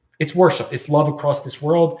 It's worshiped. It's loved across this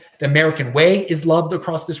world. The American way is loved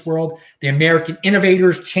across this world. The American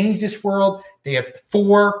innovators change this world. They have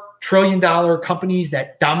 $4 trillion companies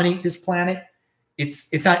that dominate this planet.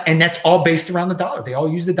 It's not, and that's all based around the dollar. They all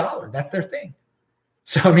use the dollar. That's their thing.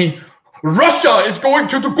 So, I mean, Russia is going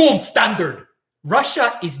to the gold standard.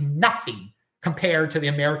 Russia is nothing compared to the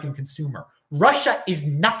American consumer. Russia is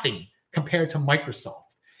nothing compared to Microsoft.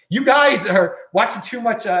 You guys are watching too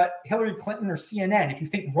much Hillary Clinton or CNN if you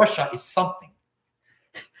think Russia is something.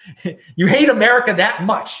 You hate America that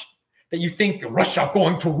much that you think Russia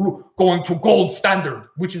going to gold standard,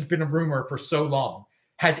 which has been a rumor for so long,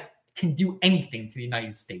 can do anything to the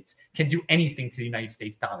United States, can do anything to the United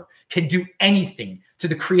States dollar, can do anything to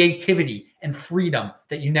the creativity and freedom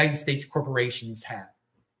that United States corporations have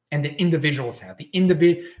and that individuals have,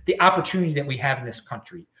 the opportunity that we have in this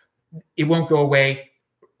country. It won't go away.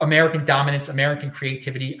 American dominance, American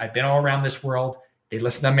creativity. I've been all around this world. They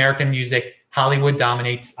listen to American music. Hollywood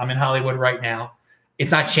dominates. I'm in Hollywood right now. It's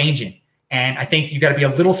not changing. And I think you got to be a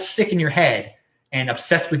little sick in your head and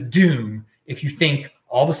obsessed with doom if you think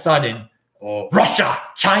all of a sudden, Russia,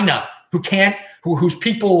 China, whose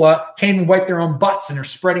people can't even wipe their own butts and are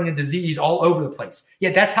spreading a disease all over the place.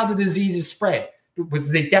 Yeah, that's how the disease is spread.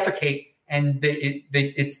 They defecate and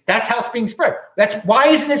that's how it's being spread. That's why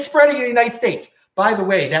isn't it spreading in the United States? By the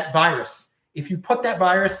way, that virus, if you put that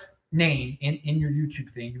virus name in your YouTube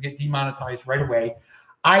thing, you get demonetized right away.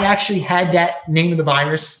 I actually had that name of the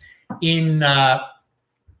virus in, I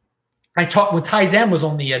talked when Ty Zen was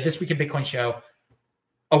on the This Week in Bitcoin show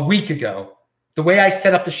a week ago. The way I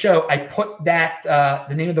set up the show, I put that,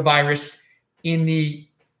 the name of the virus in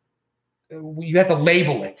you have to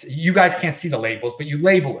label it. You guys can't see the labels, but you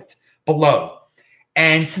label it below.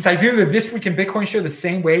 And since I do the This Week in Bitcoin show the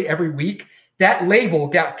same way every week, that label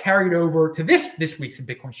got carried over to this Week's in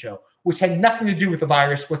Bitcoin show, which had nothing to do with the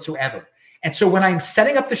virus whatsoever. And so when I'm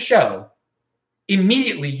setting up the show,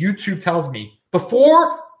 immediately YouTube tells me,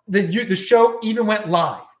 before the show even went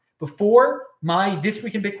live, before my This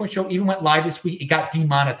Week in Bitcoin show even went live this week, it got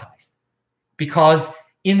demonetized because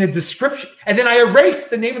in the description, and then I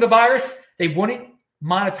erased the name of the virus. They wouldn't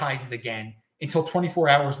monetize it again until 24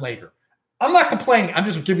 hours later. I'm not complaining. I'm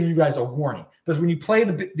just giving you guys a warning because when you play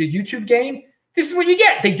the YouTube game, this is what you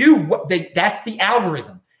get. That's the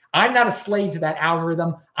algorithm. I'm not a slave to that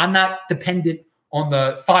algorithm. I'm not dependent on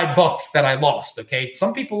the $5 that I lost. Okay.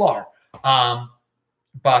 Some people are.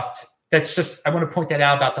 But that's just, I want to point that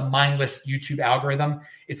out about the mindless YouTube algorithm.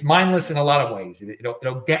 It's mindless in a lot of ways.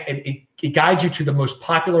 It guides you to the most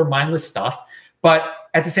popular mindless stuff. But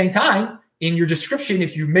at the same time, in your description,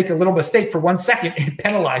 if you make a little mistake for 1 second, it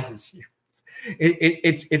penalizes you.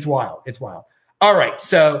 It's wild. It's wild. All right.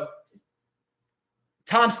 So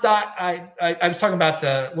Tom Stott, I was talking about,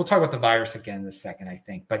 we'll talk about the virus again in a second, I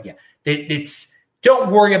think. But yeah,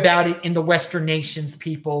 don't worry about it in the Western nations,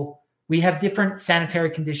 people. We have different sanitary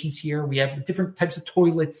conditions here. We have different types of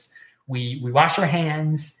toilets. We wash our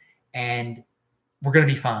hands and we're going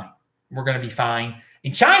to be fine. We're going to be fine.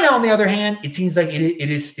 In China, on the other hand, it seems like it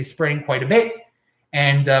is spreading quite a bit.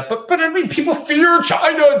 And but I mean, people fear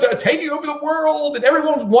China taking over the world, and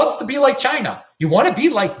everyone wants to be like China. You want to be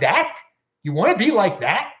like that? You want to be like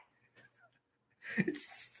that?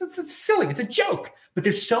 It's silly. It's a joke. But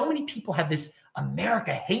there's so many people have this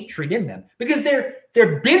America hatred in them because they're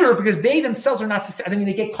bitter because they themselves are not successful. I mean,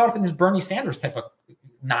 they get caught up in this Bernie Sanders type of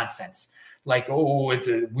nonsense. Like, we're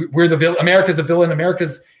the villain. America's the villain.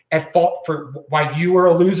 America's at fault for why you are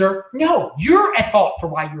a loser. No, you're at fault for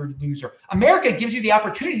why you're a loser. America gives you the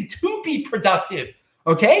opportunity to be productive.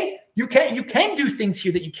 Okay, you can do things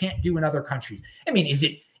here that you can't do in other countries. I mean, is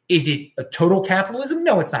it a total capitalism?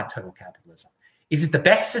 No, it's not total capitalism. Is it the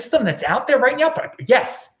best system that's out there right now? But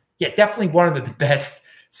yes, yeah, definitely one of the best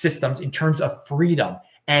systems in terms of freedom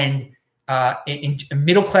and in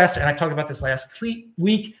middle class. And I talked about this last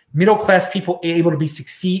week. Middle class people able to be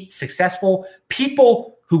successful.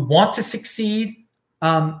 People who want to succeed.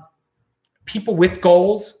 People with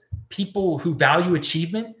goals. People who value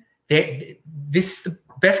achievement. This is the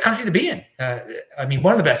best country to be in. I mean,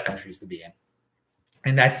 one of the best countries to be in.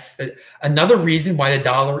 And that's another reason why the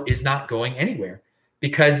dollar is not going anywhere,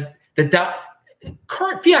 because the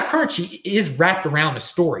current fiat currency is wrapped around a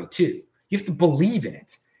story too. You have to believe in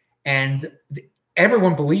it. And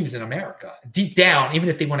everyone believes in America deep down, even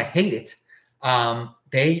if they want to hate it.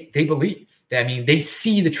 They believe. I mean, they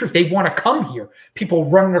see the truth. They want to come here. People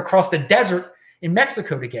running across the desert in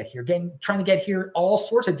Mexico to get here, trying to get here all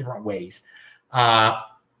sorts of different ways.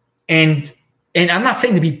 And I'm not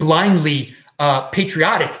saying to be blindly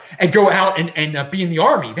patriotic and go out and be in the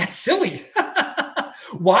army. That's silly.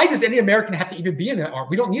 Why does any American have to even be in the army?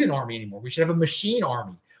 We don't need an army anymore. We should have a machine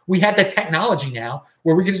army. We have the technology now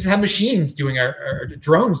where we can just have machines doing our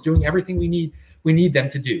drones doing everything we need them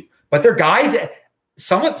to do. But they're guys.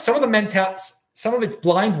 Some of it's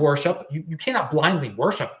blind worship. You cannot blindly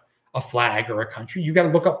worship a flag or a country. You got to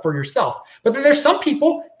look up for yourself. But then there's some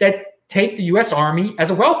people that take the U.S. Army as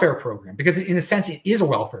a welfare program because, in a sense, it is a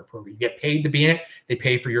welfare program. You get paid to be in it. They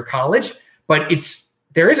pay for your college, but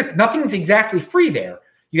nothing's exactly free there.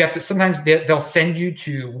 You have to sometimes they'll send you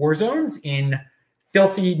to war zones in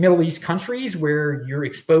filthy Middle East countries where you're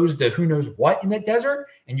exposed to who knows what in that desert,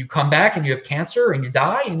 and you come back and you have cancer and you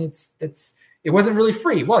die, and it wasn't really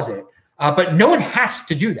free, was it? But no one has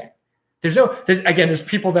to do that. There's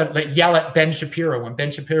people that yell at Ben Shapiro when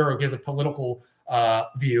Ben Shapiro gives a political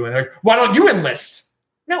view, and they're like, why don't you enlist?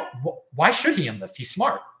 No, why should he enlist? He's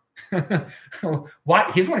smart. Why?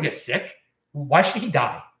 He doesn't want to get sick. Why should he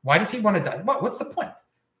die? Why does he want to die? What's the point?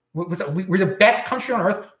 We're the best country on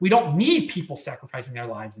earth. We don't need people sacrificing their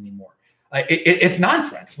lives anymore. It's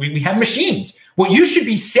nonsense. We have machines. What you should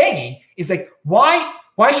be saying is like, why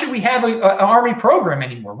should we have an army program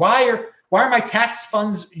anymore? Why are my tax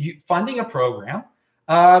funds funding a program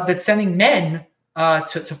that's sending men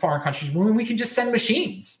to foreign countries when we can just send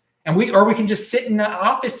machines and we can just sit in the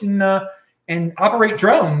office and operate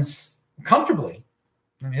drones comfortably?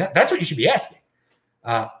 I mean, that's what you should be asking.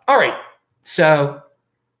 All right, so.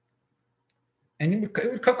 And it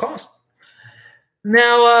would cut costs.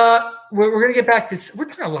 Now we're going to get back to. We're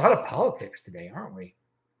talking a lot of politics today, aren't we?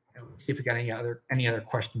 Let's see if we got any other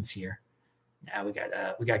questions here. Now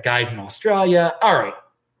we got guys in Australia. All right.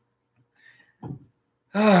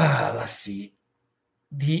 Let's see.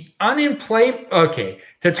 The unemployment. Okay,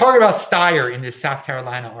 they're talking about Steyer in this South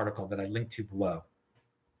Carolina article that I linked to below.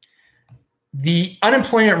 The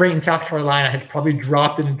unemployment rate in South Carolina has probably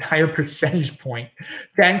dropped an entire percentage point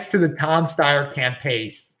thanks to the Tom Steyer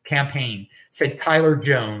campaign, said Tyler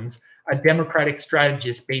Jones, a Democratic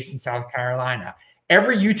strategist based in South Carolina.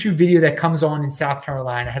 Every YouTube video that comes on in South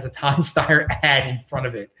Carolina has a Tom Steyer ad in front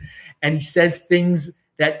of it. And he says things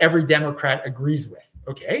that every Democrat agrees with.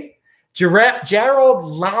 Okay.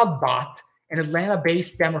 Gerald Laudbach, an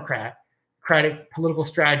Atlanta-based Democratic political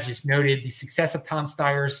strategist, noted the success of Tom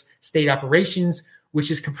Steyer's state operations,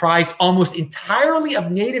 which is comprised almost entirely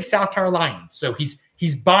of native South Carolinians. So he's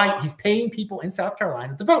paying people in South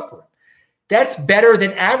Carolina to vote for him. That's better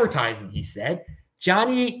than advertising, he said.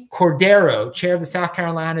 Johnny Cordero, chair of the South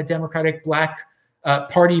Carolina Democratic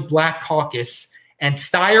Party Black Caucus and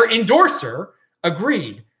Steyer endorser,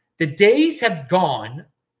 agreed. The days have gone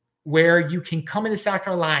where you can come into South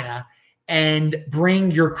Carolina and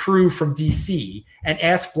bring your crew from D.C. and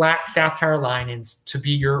ask Black South Carolinians to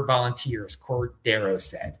be your volunteers, Cordero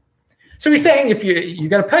said. So he's saying if you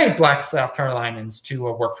got to pay Black South Carolinians to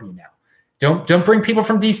work for you now. Don't bring people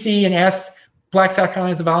from D.C. and ask Black South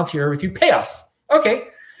Carolinians to volunteer with you. Pay us. Okay.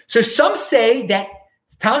 So some say that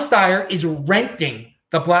Tom Steyer is renting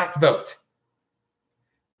the Black vote.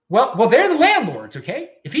 Well, they're the landlords, okay?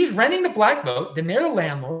 If he's renting the Black vote, then they're the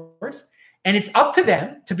landlords, and it's up to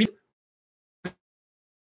them to be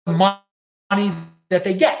money that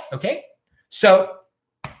they get. Okay. So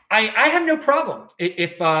I have no problem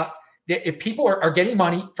if people are getting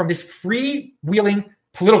money from this freewheeling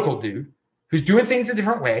political dude who's doing things a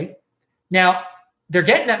different way. Now they're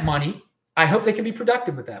getting that money. I hope they can be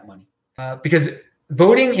productive with that money because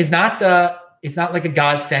voting is it's not like a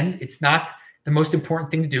godsend. It's not the most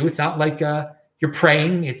important thing to do. It's not like you're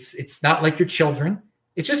praying. It's not like your children.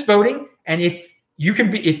 It's just voting. And if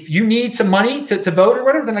you need some money to vote or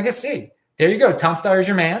whatever, then I guess, hey, there you go. Tom Steyer's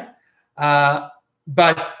your man.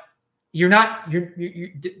 But you're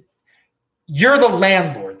the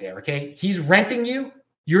landlord there. Okay. He's renting you.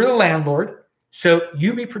 You're the landlord. So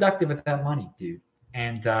you be productive with that money, dude.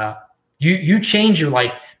 And you change your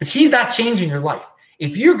life because he's not changing your life.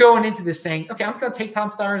 If you're going into this saying, okay, I'm going to take Tom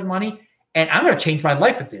Steyer's money and I'm going to change my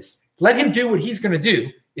life with this. Let him do what he's going to do.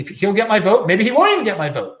 If he'll get my vote, maybe he won't even get my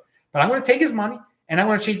vote, but I'm going to take his money and I'm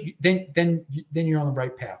going to change. Then you're on the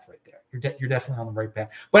right path right there. You're definitely on the right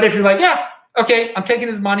path. But if you're like, yeah, okay, I'm taking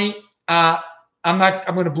his money. I'm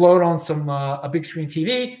going to blow it on a big screen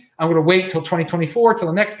TV. I'm going to wait till 2024 till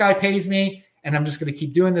the next guy pays me. And I'm just going to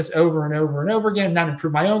keep doing this over and over and over again and not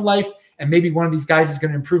improve my own life. And maybe one of these guys is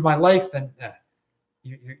going to improve my life. Then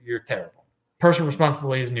you're terrible. Personal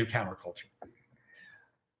responsibility is new counterculture.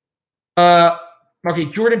 Okay,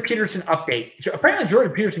 Jordan Peterson update. So apparently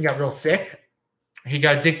Jordan Peterson got real sick. He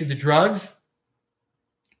got addicted to drugs.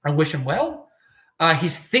 I wish him well.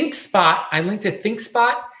 His ThinkSpot, I linked to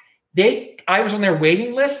ThinkSpot. I was on their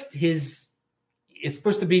waiting list. It's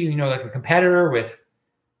supposed to be, like a competitor with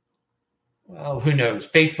well, who knows?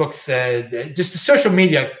 Facebook's just a social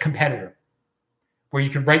media competitor where you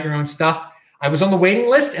can write your own stuff. I was on the waiting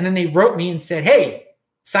list, and then they wrote me and said, hey,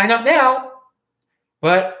 sign up now.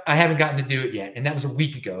 But I haven't gotten to do it yet. And that was a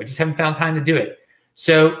week ago. I just haven't found time to do it.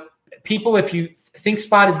 So people, if you think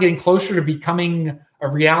Spot is getting closer to becoming a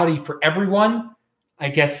reality for everyone, I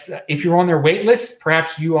guess if you're on their wait list,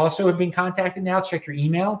 perhaps you also have been contacted now. Check your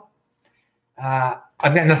email.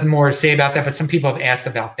 I've got nothing more to say about that, but some people have asked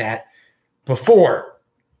about that before.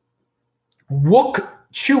 Wook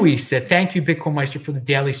Chewy said, thank you, Bitcoin Meister, for the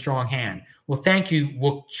daily strong hand. Well, thank you,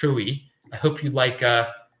 Wook Chewy. I hope you like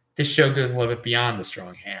this show goes a little bit beyond the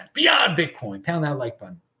strong hand, beyond Bitcoin. Pound that like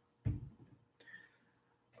button.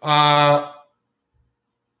 And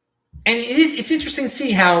it's interesting to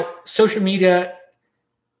see how social media,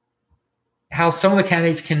 how some of the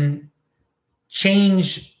candidates can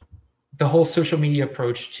change the whole social media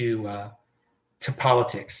approach to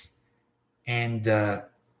politics and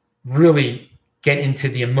really get into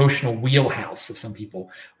the emotional wheelhouse of some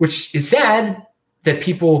people, which is sad that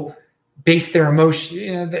people base their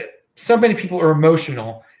emotion. That so many people are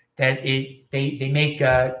emotional that they make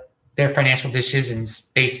their financial decisions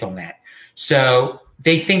based on that. So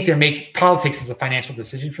they think they're making politics is a financial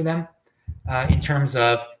decision for them in terms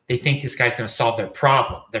of they think this guy's going to solve their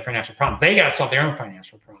problem, their financial problems. They got to solve their own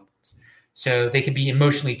financial problems. So they can be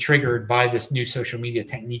emotionally triggered by this new social media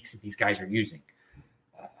techniques that these guys are using.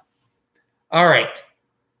 All right.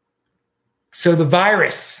 So the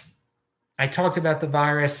virus. I talked about the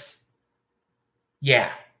virus.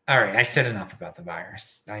 Yeah. All right. I said enough about the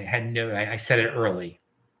virus. I said it early.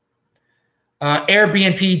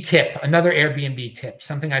 Airbnb tip, another Airbnb tip,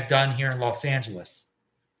 something I've done here in Los Angeles.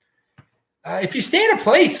 If you stay in a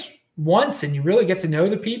place once and you really get to know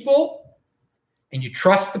the people and you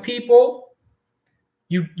trust the people,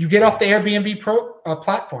 you get off the Airbnb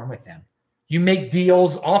platform with them. You make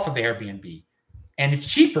deals off of Airbnb. And it's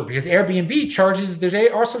cheaper because Airbnb charges, there's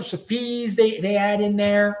all sorts of fees they add in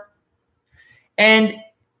there. And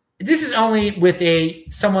this is only with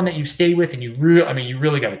someone that you've stayed with and you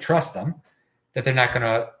really got to trust them, that they're not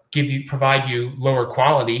going to provide you lower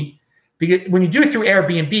quality. Because when you do it through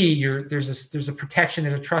Airbnb, there's a protection,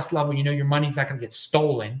 there's a trust level. You know your money's not going to get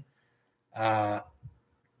stolen. But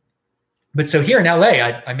so here in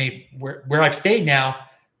LA, where I've stayed now,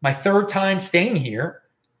 my third time staying here,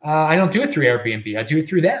 I don't do it through Airbnb. I do it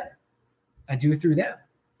through them.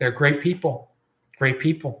 They're great people. Great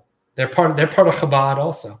people. They're part of Chabad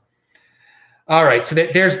also. All right, so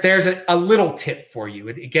there's a little tip for you.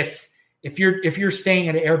 It gets. If you're staying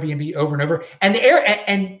at an Airbnb over and over,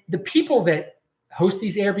 and the people that host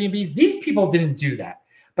these Airbnbs, these people didn't do that.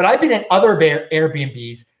 But I've been at other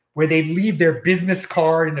Airbnbs where they leave their business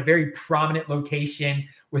card in a very prominent location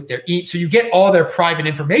with their so you get all their private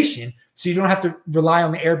information, so you don't have to rely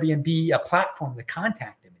on the Airbnb platform to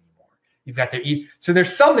contact them anymore. You've got their so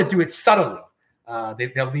there's some that do it subtly.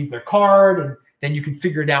 They'll leave their card, and then you can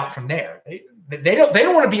figure it out from there. They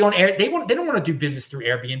don't want to be on air. They don't want to do business through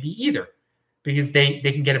Airbnb either, because they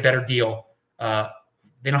can get a better deal.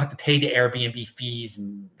 They don't have to pay the Airbnb fees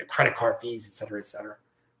and the credit card fees, et cetera, et cetera.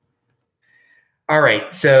 All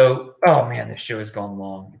right. So, oh man, this show has gone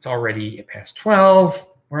long. It's already past 12.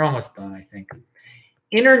 We're almost done, I think.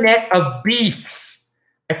 Internet of beefs.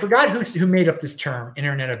 I forgot who made up this term,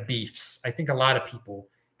 Internet of beefs. I think a lot of people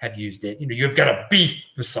have used it. You've got a beef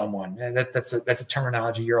with someone. That's a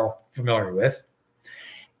terminology you're all familiar with.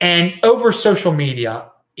 And over social media,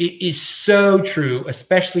 it is so true,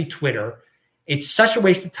 especially Twitter. It's such a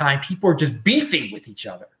waste of time. People are just beefing with each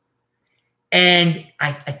other. And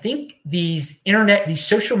I think these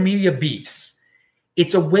social media beefs,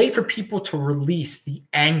 it's a way for people to release the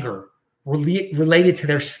anger related to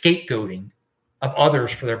their scapegoating of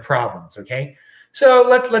others for their problems, okay? So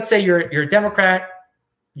let's say you're a Democrat,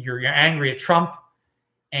 you're angry at Trump,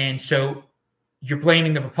 and so you're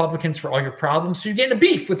blaming the Republicans for all your problems. So you get in a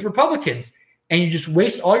beef with Republicans, and you just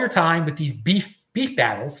waste all your time with these beef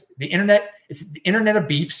battles. The internet, it's the internet of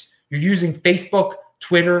beefs. You're using Facebook,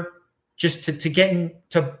 Twitter, just to get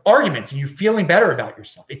into arguments, and you're feeling better about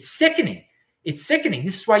yourself. It's sickening. It's sickening.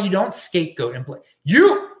 This is why you don't scapegoat and blame.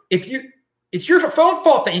 It's your phone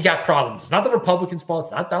fault that you got problems. It's not the Republicans' fault.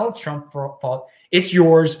 It's not Donald Trump's fault. It's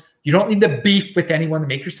yours. You don't need to beef with anyone to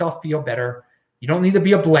make yourself feel better. You don't need to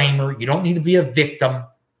be a blamer. You don't need to be a victim.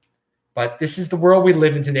 But this is the world we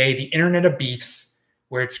live in today, the internet of beefs,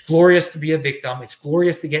 where it's glorious to be a victim. It's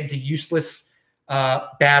glorious to get into useless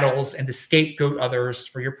battles and to scapegoat others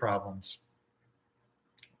for your problems.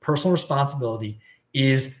 Personal responsibility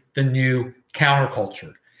is the new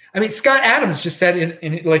counterculture. I mean, Scott Adams just said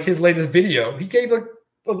in like his latest video, he gave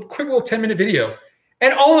a quick little 10-minute video.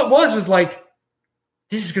 And all it was like,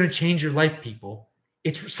 this is going to change your life, people.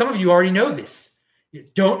 It's some of you already know this. You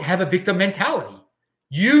don't have a victim mentality.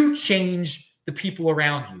 You change the people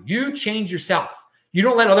around you. You change yourself. You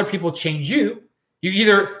don't let other people change you. You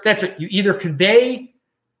either convey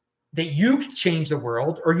that you can change the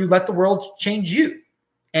world, or you let the world change you.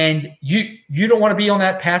 And you don't want to be on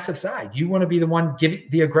that passive side. You want to be the one giving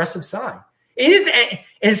the aggressive side.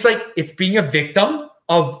 It's like it's being a victim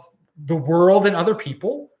of the world and other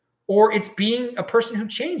people, or it's being a person who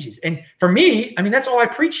changes. And for me, I mean, that's all I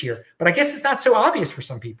preach here. But I guess it's not so obvious for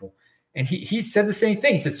some people. And he said the same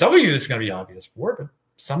thing. He said, some of you this is going to be obvious for, but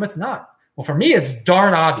some it's not. Well, for me, it's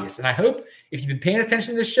darn obvious. And I hope if you've been paying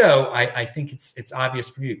attention to this show, I think it's obvious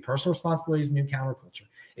for you. Personal responsibility is the new counterculture.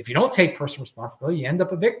 If you don't take personal responsibility, you end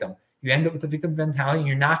up a victim. You end up with a victim mentality, and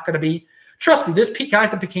you're not going to be. Trust me, there's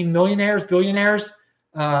guys that became millionaires, billionaires.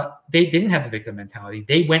 They didn't have the victim mentality.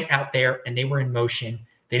 They went out there and they were in motion.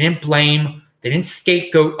 They didn't blame. They didn't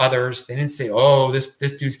scapegoat others. They didn't say, "Oh, this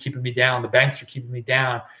dude's keeping me down. The banks are keeping me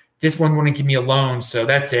down. This one wouldn't give me a loan, so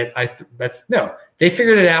that's it." No. They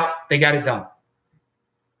figured it out. They got it done.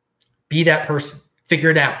 Be that person.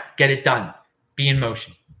 Figure it out. Get it done. Be in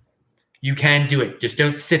motion. You can do it. Just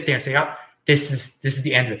don't sit there and say, "Oh, this is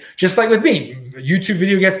the end of it." Just like with me, a YouTube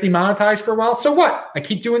video gets demonetized for a while. So what? I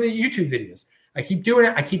keep doing the YouTube videos. I keep doing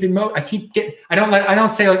it. I keep in mode. I don't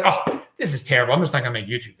say like, "Oh, this is terrible. I'm just not gonna make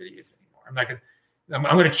YouTube videos anymore.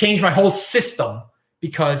 I'm gonna change my whole system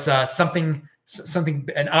because something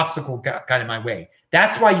an obstacle got in my way."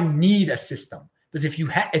 That's why you need a system. Because if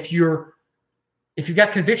you've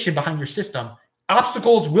got conviction behind your system,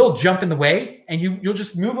 obstacles will jump in the way, and you'll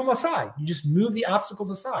just move them aside. You just move the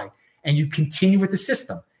obstacles aside, and you continue with the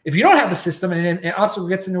system. If you don't have a system and an obstacle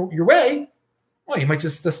gets in your way, well, you might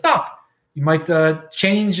just stop. You might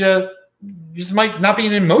change. You just might not be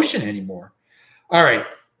in motion anymore. All right.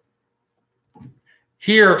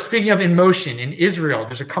 Here, speaking of in motion, in Israel,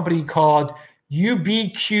 there's a company called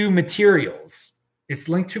UBQ Materials. It's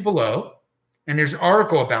linked to below. And there's an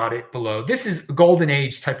article about it below. This is golden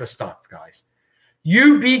age type of stuff, guys.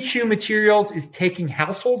 UBQ Materials is taking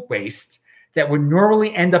household waste that would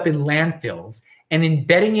normally end up in landfills and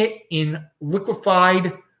embedding it in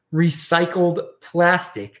liquefied recycled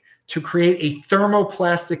plastic to create a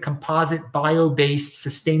thermoplastic composite bio-based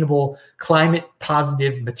sustainable climate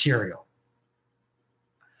positive material.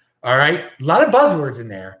 All right. A lot of buzzwords in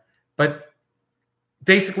there, but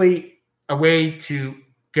basically a way to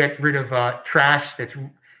get rid of trash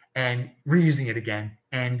and reusing it again,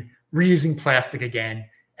 and reusing plastic again,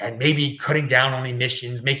 and maybe cutting down on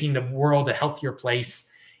emissions, making the world a healthier place.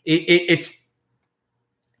 It's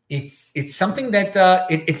something that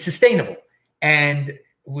it's sustainable, and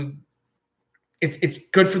it's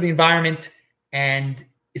good for the environment, and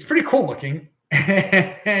it's pretty cool looking,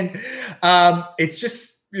 and it's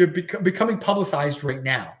just becoming publicized right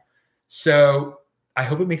now. So I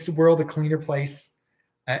hope it makes the world a cleaner place.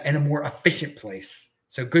 And a more efficient place.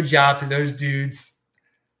 So good job to those dudes.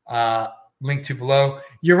 Linked to below.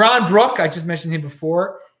 Yaron Brook, I just mentioned him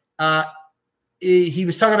before. He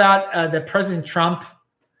was talking about that President Trump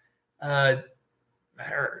said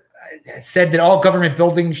that all government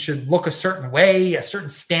buildings should look a certain way, a certain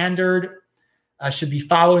standard should be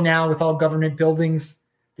followed now with all government buildings.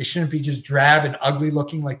 They shouldn't be just drab and ugly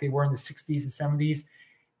looking like they were in the 60s and 70s.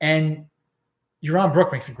 And Yaron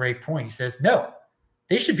Brook makes a great point. He says, no.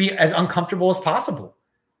 They should be as uncomfortable as possible.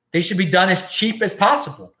 They should be done as cheap as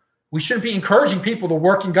possible. We shouldn't be encouraging people to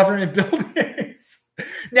work in government buildings.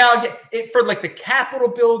 Now, for like the Capitol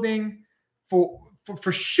building,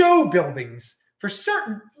 for show buildings, for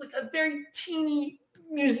certain like a very teeny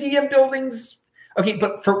museum buildings. Okay,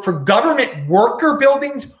 but for government worker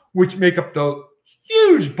buildings, which make up the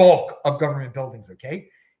huge bulk of government buildings, okay?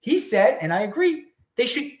 He said, and I agree, they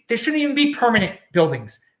shouldn't even be permanent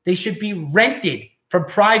buildings. They should be rented from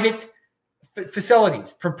private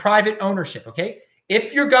facilities, from private ownership, okay?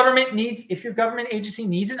 If your government agency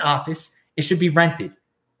needs an office, it should be rented.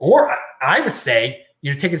 Or I would say,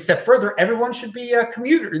 take it a step further, everyone should be a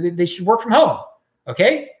commuter. They should work from home,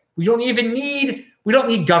 okay? We don't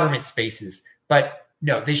need government spaces, but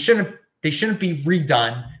no, they shouldn't be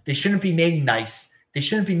redone. They shouldn't be made nice. They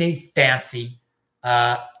shouldn't be made fancy.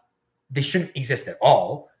 They shouldn't exist at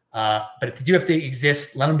all. But if they do have to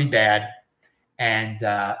exist, let them be bad. And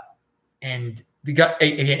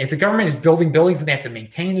if the government is building buildings, then they have to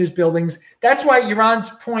maintain those buildings. That's why Yaron's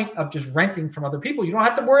point of just renting from other people, you don't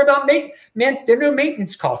have to worry about there are no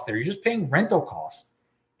maintenance costs there. You're just paying rental costs.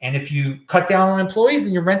 And if you cut down on employees,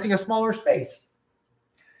 then you're renting a smaller space.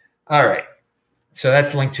 All right. So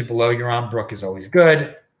that's linked to below. You're on Brook is always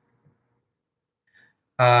good.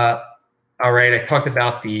 All right, I talked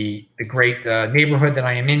about the great neighborhood that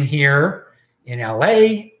I am in here in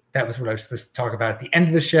LA. That was what I was supposed to talk about at the end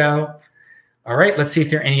of the show. All right, let's see if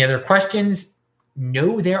there are any other questions.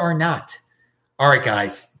 No, there are not. All right,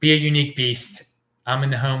 guys, be a unique beast. I'm in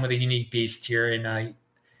the home of a unique beast here in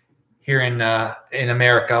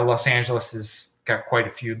America. Los Angeles has got quite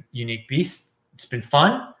a few unique beasts. It's been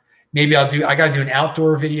fun. Maybe I got to do an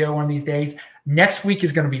outdoor video one of these days. Next week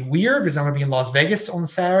is going to be weird because I'm going to be in Las Vegas on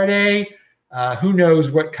Saturday. Who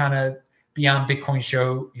knows what kind of Beyond Bitcoin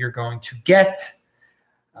show you're going to get.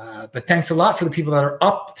 But thanks a lot for the people that are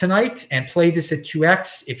up tonight and play this at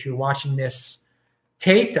 2x. If you're watching this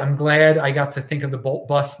taped, I'm glad I got to think of the Bolt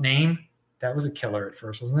Bus name. That was a killer at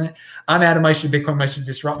first, wasn't it? I'm Adam Meister, Bitcoin Meister,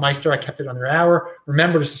 Disrupt Meister. I kept it under an hour.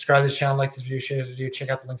 Remember to subscribe to this channel, like this video, share this video, check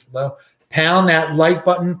out the links below. Pound that like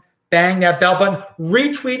button, bang that bell button,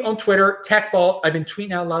 retweet on Twitter, TechBalt. I've been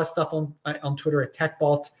tweeting out a lot of stuff on Twitter at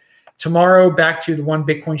TechBalt. Tomorrow, back to the One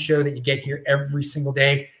Bitcoin show that you get here every single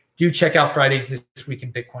day. Do check out Fridays This Week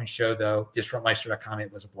in Bitcoin show, though. DisruptMeister.com.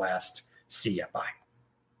 It was a blast. See ya. Bye.